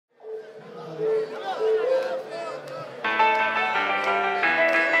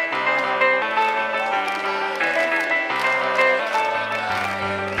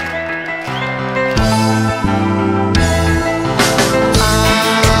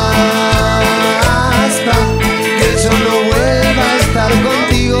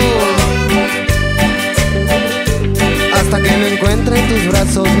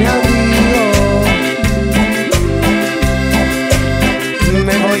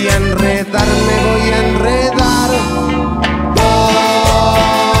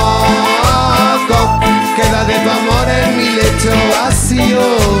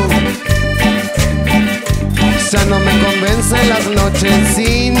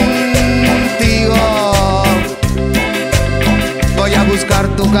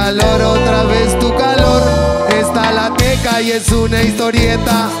buscar tu calor, otra vez tu calor. Está la teca y es una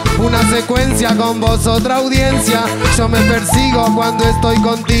historieta, una secuencia con vos, otra audiencia. Yo me persigo cuando estoy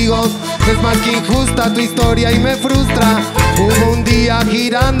contigo, es más que injusta tu historia y me frustra. Hubo un día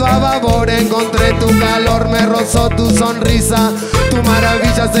girando a babor, encontré tu calor, me rozó tu sonrisa. Tu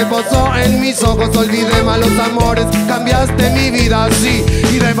maravilla se posó en mis ojos, olvidé malos amores, cambiaste mi vida, sí.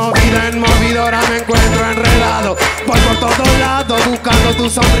 Y de movida en movidora me encuentro enredado, voy por todos lados buscando tu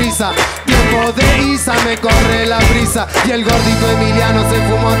sonrisa. Tiempo de Isa, me corre la prisa, y el gordito Emiliano se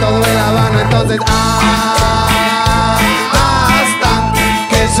fumó todo el Habano. Entonces hasta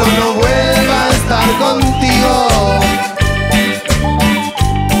que yo no vuelva a estar contigo,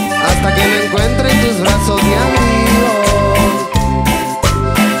 hasta que me encuentre en tus brazos, mi amigo.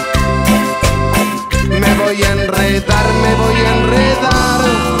 Me voy a enredar, me voy a enredar.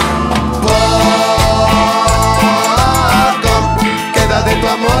 Poco queda de tu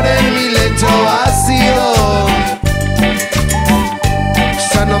amor en mi lecho vacío.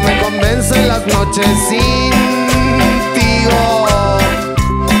 Ya no me convencen las noches sin ti.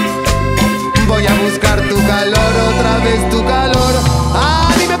 Voy a buscar tu calor, otra vez tu calor.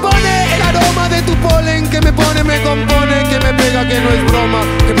 Y me pone el aroma de tu polen, que me pone, me compone, que me pega, que no es broma,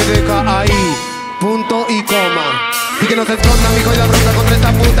 que me deja ahí, punto y coma. Y que no se esconda mi joya bronca contra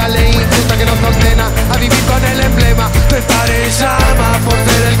esta puta ley injusta que nos condena a vivir con el emblema de estar en llama por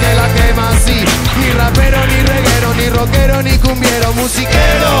ser el que la quema. Sí, ni rapero, ni reguero, ni rockero, ni cumbiero,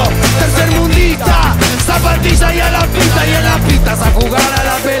 musiquero, tercermundista, zapatilla y a la pista, y en las pistas a jugar a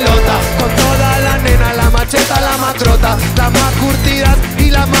la pelota con toda la nena, la macheta, la matrota, las más curtidas y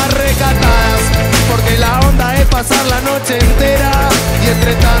las más recatadas, porque la onda es pasar la noche entera y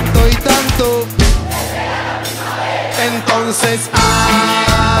entre tanto y tanto. Entonces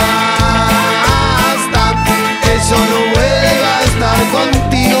hasta que yo no vuelva a estar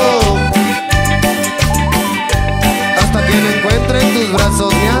contigo, hasta que me encuentre en tus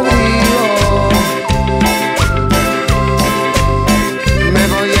brazos, mi amigo. Me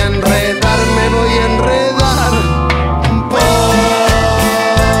voy a enredar, me voy a enredar. Poco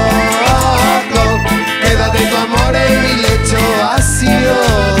queda de tu amor en mi lecho vacío.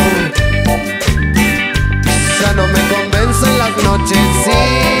 Ya no me convencen las noches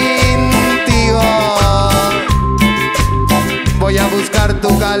sin ti. Voy a buscar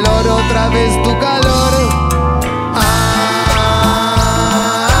tu calor, otra vez tu calor.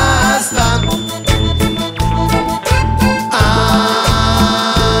 Hasta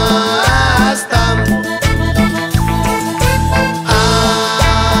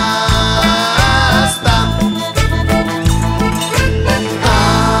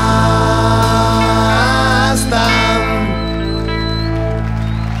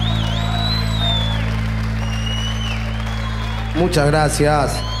muchas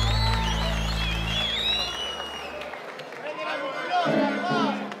gracias.